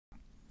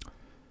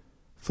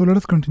So let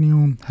us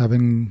continue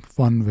having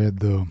fun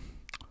with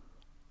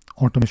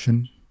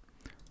automation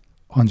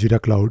on Jira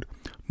Cloud.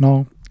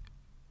 Now,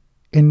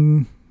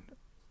 in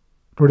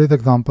today's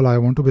example, I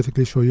want to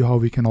basically show you how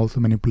we can also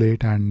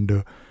manipulate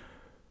and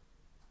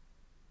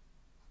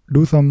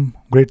do some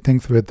great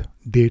things with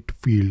date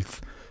fields.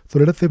 So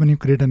let us say when you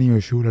create a new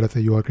issue, let us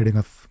say you are creating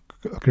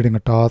a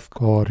task,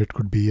 or it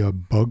could be a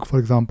bug, for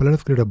example. Let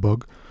us create a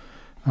bug.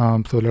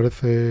 So let us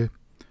say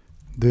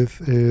this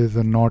is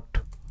not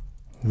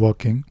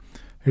working.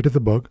 It is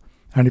a bug,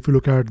 and if you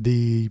look at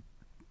the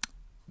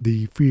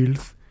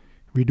fields,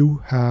 we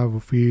do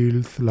have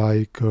fields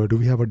like do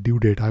we have a due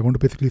date? I want to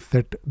basically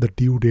set the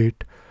due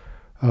date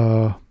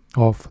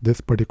of this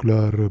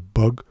particular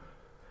bug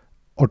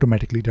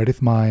automatically. That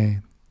is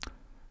my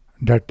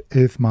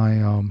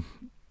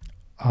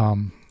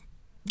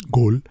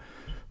goal.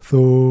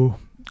 So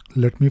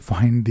let me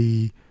find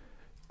the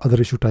other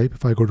issue type.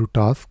 If I go to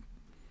task,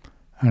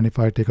 and if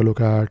I take a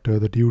look at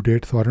the due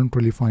date, so I don't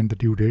really find the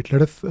due date.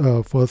 Let us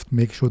first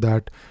make sure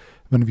that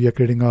when we are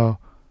creating a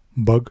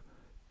bug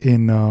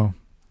in a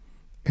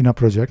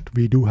project,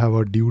 we do have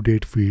a due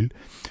date field.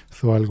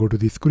 So I'll go to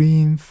the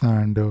screens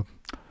and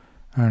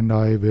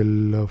I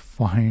will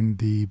find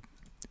the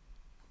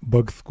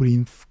bug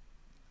screen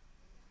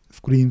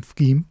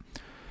scheme.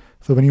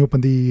 So when you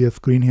open the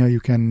screen here, you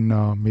can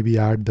maybe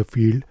add the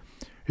field.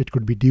 It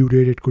could be due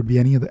date. It could be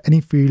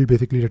any field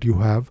basically that you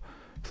have.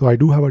 So I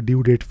do have a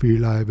due date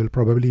field. I will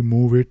probably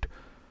move it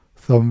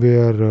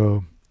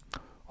somewhere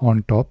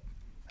on top,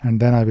 and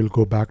then I will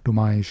go back to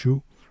my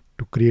issue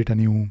to create a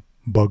new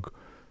bug.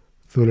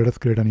 So let us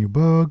create a new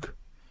bug.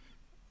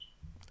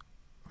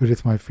 Where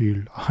is my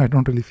field? I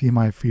don't really see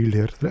my field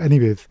here. So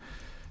anyways,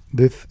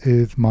 this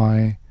is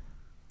my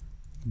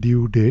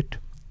due date,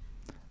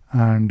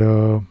 and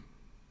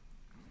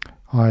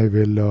I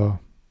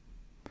will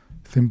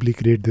simply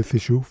create this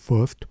issue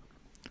first,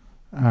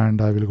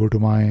 and I will go to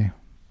my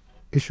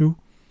issue.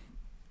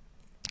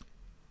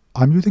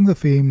 I'm using the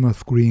same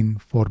screen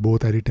for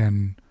both edit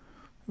and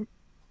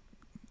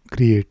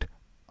create.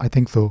 I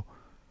think so.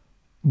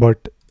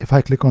 But if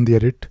I click on the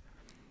edit,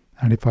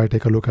 and if I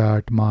take a look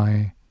at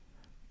my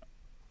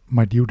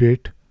due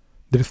date,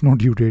 there is no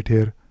due date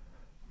here.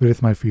 Where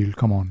is my field?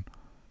 Come on.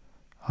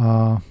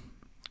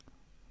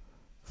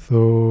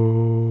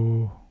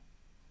 So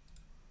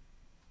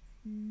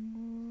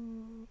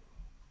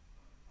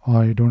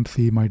I don't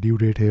see my due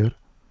date here.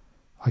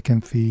 I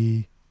can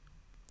see,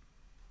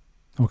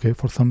 okay,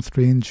 for some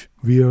strange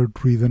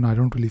weird reason I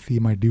don't really see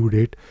my due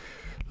date.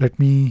 Let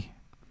me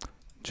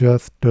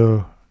just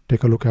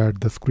take a look at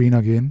the screen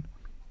again.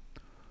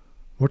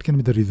 What can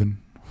be the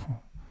reason?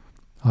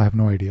 I have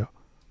no idea,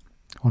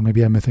 or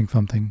maybe I'm missing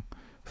something.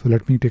 So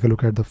let me take a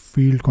look at the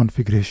field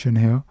configuration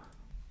here.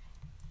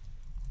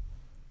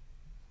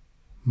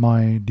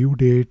 My due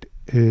date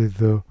is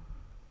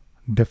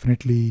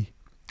definitely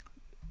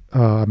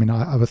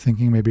I was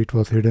thinking maybe it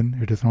was hidden.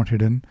 It is not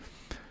hidden.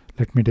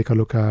 Let me take a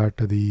look at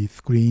the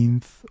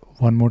screens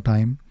one more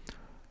time.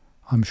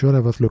 I'm sure I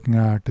was looking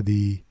at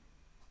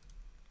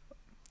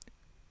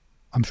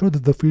I'm sure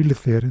that the field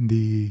is there in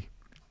the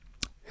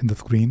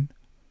screen.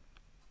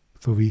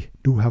 So we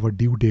do have a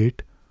due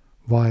date.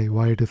 Why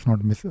it is not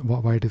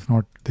why it is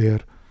not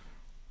there?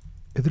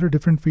 Is there a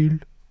different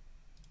field?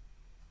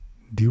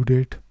 Due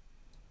date.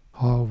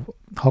 How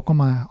come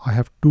I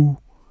have two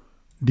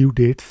due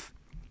dates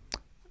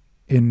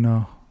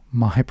in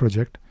my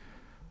project?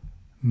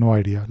 No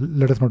idea.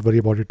 Let us not worry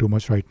about it too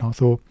much right now.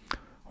 So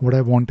what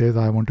I want is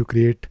I want to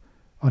create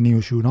a new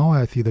issue. Now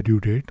I see the due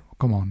date.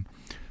 Come on.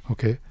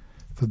 Okay.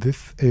 So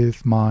this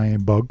is my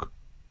bug,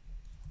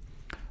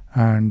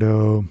 and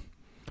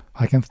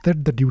I can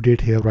set the due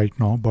date here right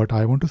now, but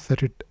I want to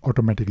set it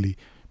automatically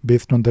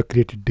based on the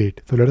created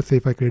date. So let us say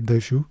if I create the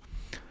issue,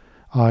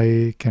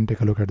 I can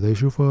take a look at the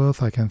issue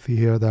first. I can see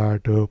here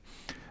that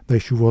the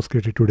issue was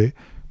created today.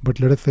 But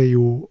let us say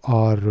you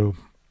are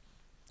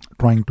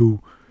trying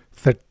to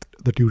set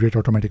the due date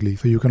automatically.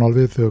 So you can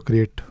always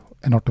create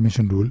an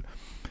automation rule.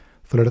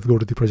 So let us go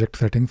to the project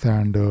settings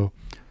and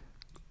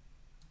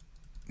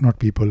not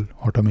people,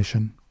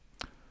 automation.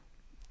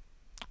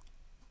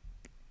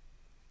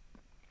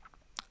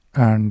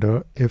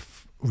 And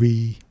if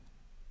we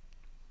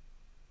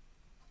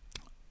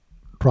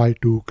try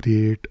to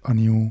create a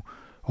new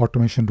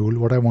automation rule,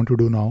 what I want to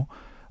do now,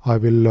 I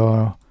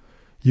will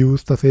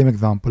use the same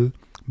example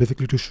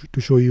basically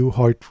to show you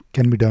how it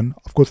can be done.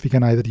 Of course, we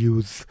can either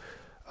use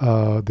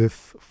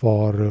this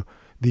for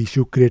the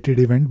issue created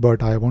event,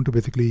 but I want to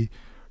basically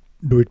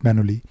do it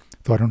manually,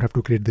 so I don't have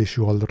to create the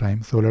issue all the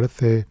time. So let us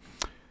say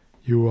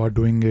you are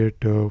doing it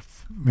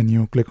when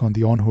you click on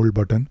the on hold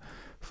button.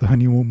 So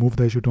when you move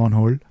the issue to on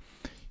hold,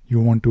 you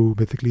want to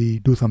basically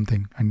do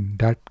something, and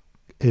that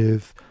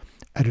is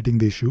editing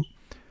the issue.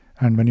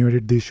 And when you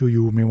edit the issue,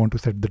 you may want to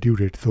set the due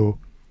date. So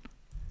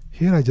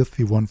here I just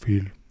see one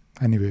field.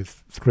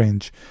 Anyways,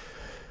 strange.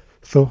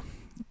 So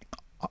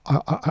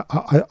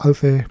I'll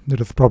say there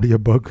is probably a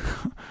bug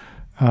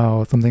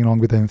or something wrong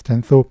with the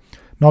instance. So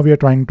now we are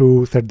trying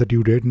to set the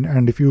due date,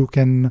 and if you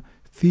can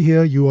see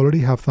here, you already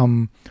have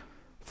some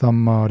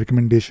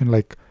recommendation,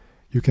 like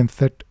you can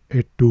set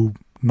it to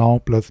now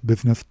plus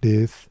business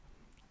days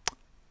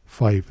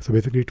 5. So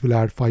basically it will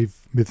add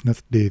 5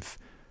 business days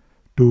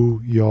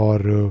to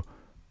your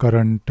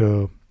current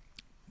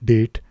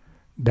date,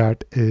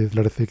 that is,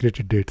 let us say,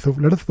 created date. So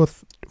let us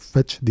first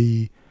fetch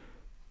the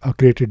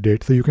created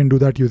date. So you can do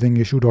that using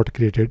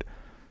issue.created.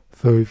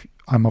 So if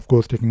I'm of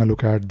course taking a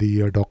look at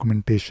the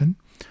documentation.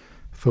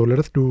 So let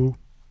us do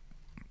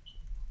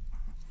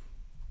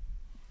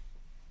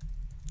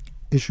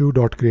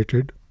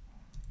issue.created,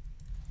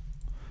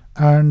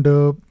 and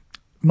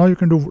now you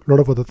can do a lot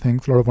of other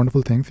things, a lot of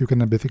wonderful things. You can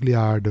basically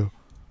add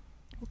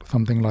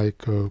something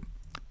like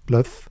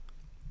plus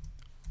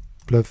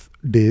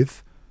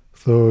days.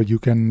 So you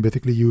can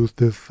basically use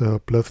this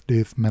plus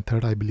days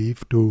method, I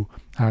believe, to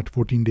add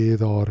 14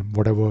 days or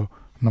whatever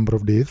number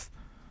of days.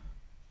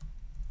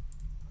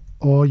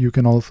 Or you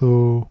can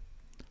also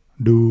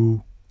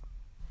do,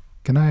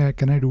 can I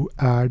do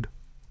add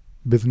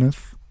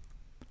business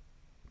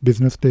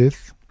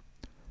days?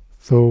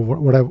 So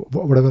what I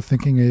was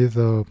thinking is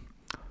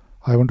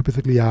I want to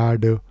basically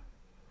add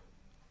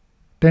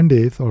 10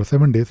 days or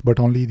 7 days, but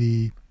only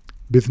the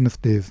business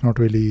days, not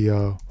really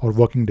or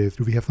working days.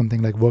 Do we have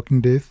something like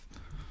working days?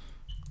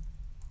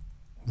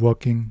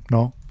 Working,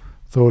 no.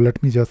 So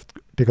let me just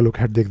take a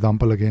look at the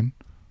example again.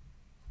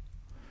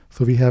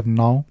 So we have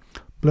now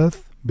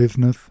plus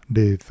business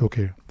days.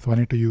 Okay, so I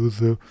need to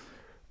use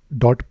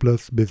dot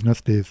plus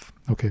business days.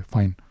 Okay,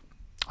 fine,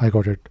 I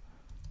got it.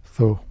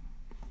 So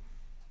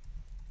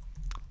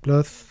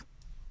plus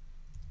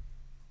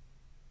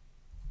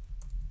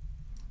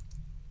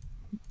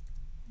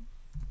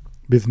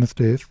business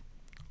days.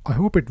 I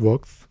hope it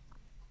works.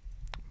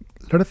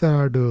 Let us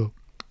add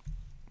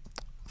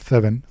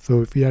 7.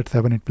 So if we add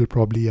 7, it will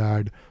probably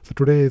add. So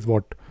today is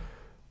what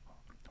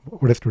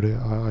is today?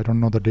 I don't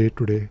know the date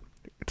today.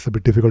 It's a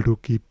bit difficult to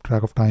keep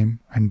track of time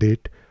and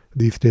date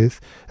these days.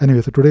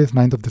 Anyway, so today is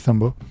 9th of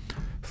December.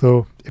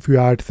 So if you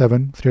add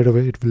 7 straight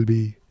away, it will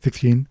be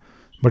 16.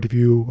 But if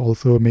you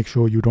also make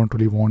sure you don't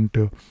really want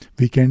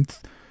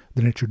weekends,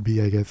 then it should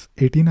be, I guess,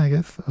 18, I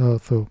guess.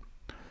 So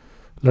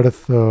let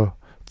us,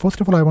 first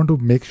of all, I want to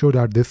make sure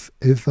that this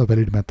is a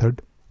valid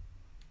method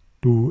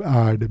to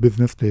add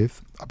business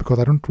days, because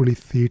I don't really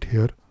see it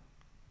here.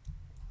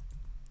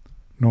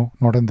 No,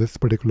 not on this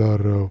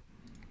particular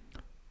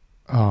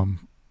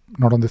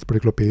not on this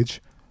particular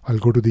page. I'll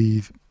go to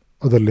the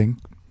other link.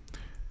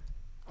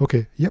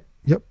 Okay, yep,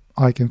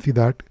 I can see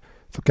that.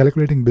 So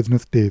calculating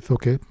business days.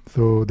 Okay,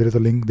 so there is a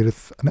link, there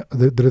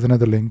is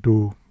another link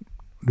to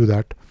do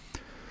that.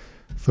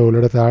 So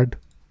let us add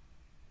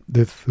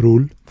this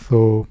rule.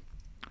 So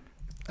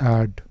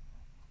add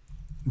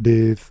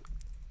days,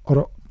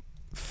 or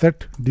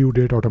set due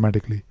date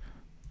automatically.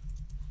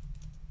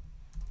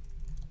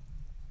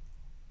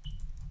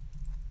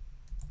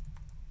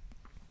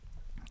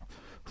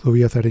 So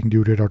we are setting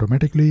due date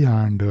automatically,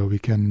 and we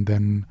can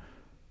then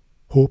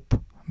hope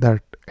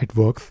that it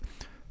works.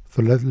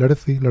 So let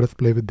us see. Let us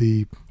play with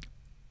the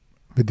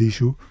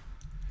issue.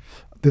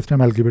 This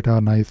time I'll give it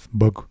a nice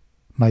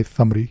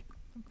summary,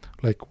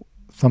 like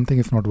something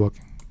is not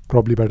working.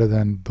 Probably better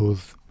than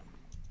those.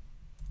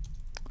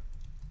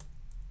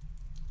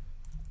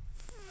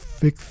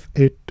 Fix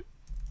it.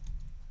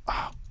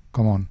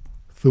 Come on,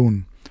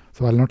 soon.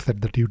 So I'll not set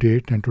the due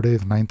date, and today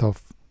is 9th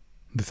of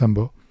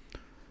December.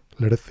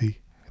 Let us see.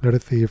 Let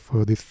us see if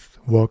this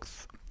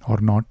works or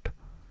not.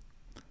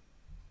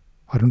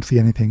 I don't see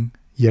anything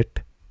yet.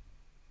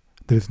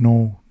 There is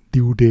no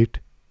due date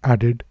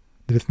added.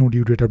 There is no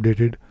due date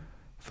updated.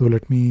 So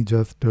let me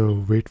just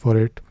wait for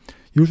it.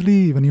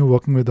 Usually when you're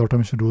working with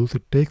automation rules,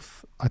 it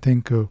takes, I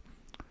think, some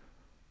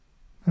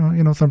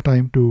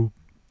time to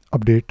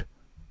update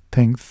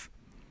things.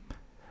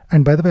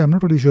 And by the way, I'm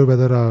not really sure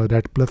whether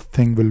that plus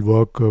thing will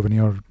work when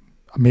you're,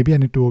 maybe I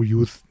need to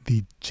use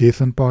the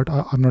JSON part.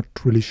 I'm not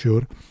really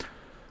sure.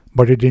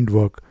 But it didn't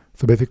work.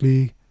 So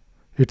basically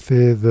it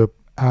says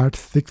add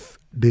 6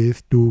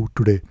 days to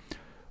today,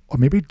 or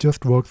maybe it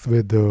just works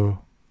with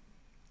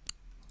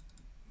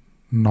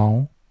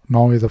now.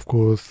 Now is of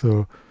course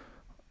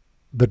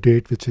the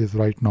date, which is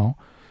right now.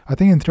 I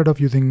think instead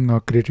of using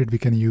created, we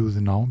can use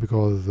now,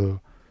 because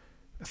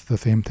it's the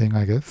same thing,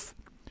 I guess.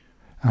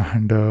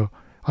 And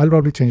I'll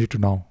probably change it to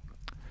now.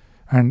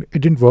 And it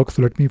didn't work.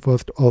 So let me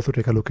first also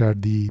take a look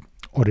at the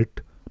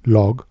audit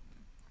log.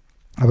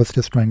 I was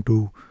just trying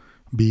to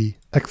be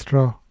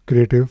extra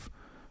creative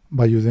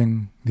by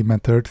using the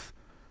methods.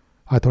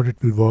 I thought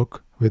it will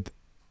work with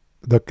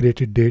the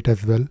created date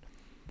as well,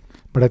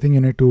 but I think you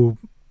need to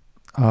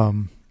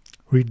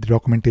read the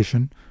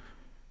documentation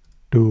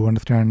to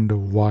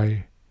understand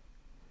why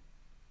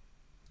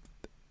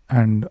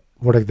and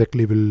what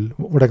exactly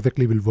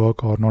will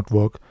work or not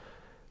work.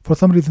 For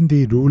some reason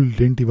the rule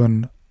didn't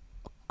even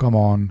come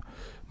on.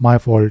 My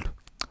fault.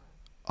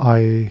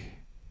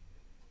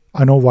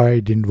 I know why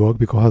it didn't work,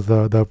 because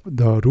the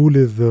rule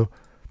is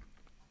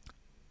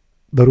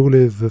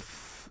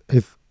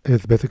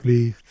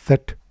basically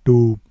set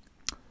to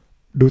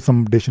do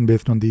some updation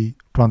based on the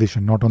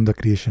transition, not on the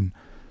creation.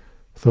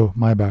 So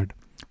my bad.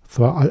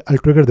 So I'll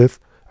trigger this,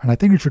 and I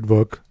think it should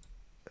work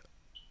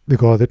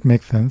because it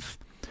makes sense.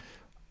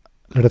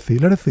 Let us see.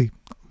 Let us see.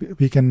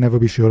 We can never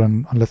be sure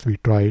unless we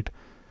try it.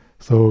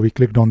 So we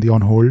clicked on the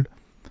on hold,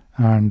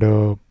 and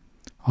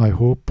I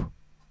hope.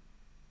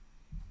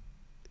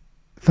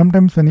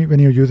 Sometimes when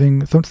you're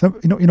using some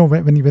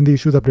when the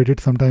issue is updated,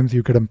 sometimes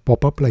you get a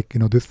pop-up like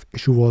this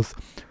issue was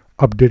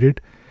updated,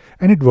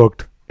 and it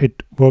worked.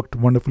 It worked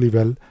wonderfully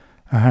well,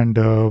 and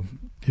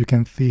you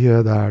can see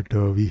here that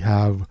we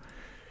have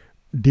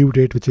due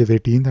date which is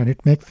 18th, and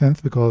it makes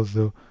sense because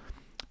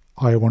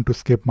I want to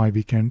skip my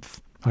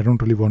weekends. I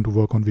don't really want to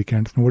work on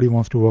weekends. Nobody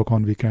wants to work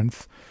on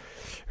weekends.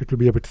 It will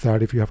be a bit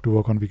sad if you have to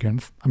work on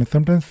weekends. I mean,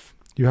 sometimes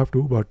you have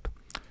to, but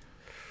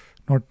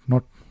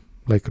not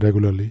like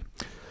regularly.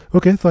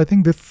 Okay, so I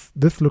think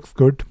this looks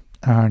good,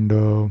 and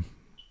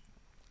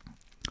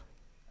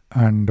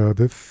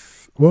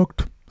this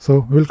worked.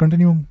 So we'll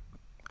continue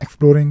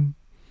exploring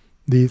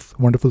these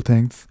wonderful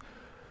things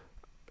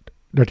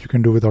that you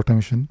can do with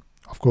automation.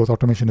 Of course,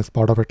 automation is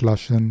part of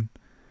Atlassian,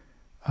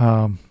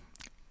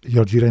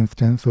 your Jira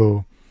instance,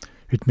 so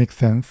it makes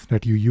sense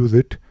that you use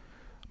it.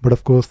 But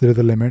of course, there is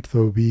a limit,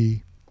 so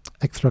be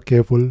extra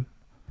careful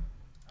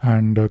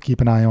and keep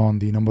an eye on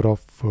the number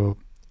of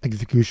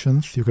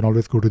executions. You can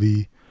always go to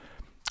the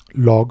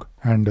log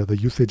and the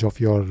usage of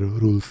your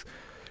rules.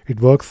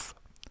 It works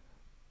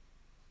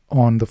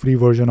on the free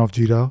version of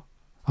Jira.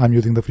 I'm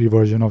using the free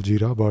version of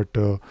Jira,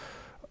 but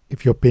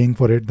if you're paying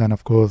for it, then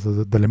of course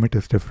the limit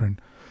is different.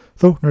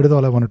 So that is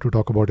all I wanted to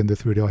talk about in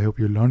this video. I hope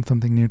you learned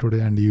something new today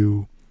and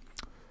you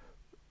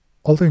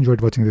also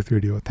enjoyed watching this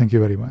video. Thank you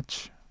very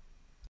much.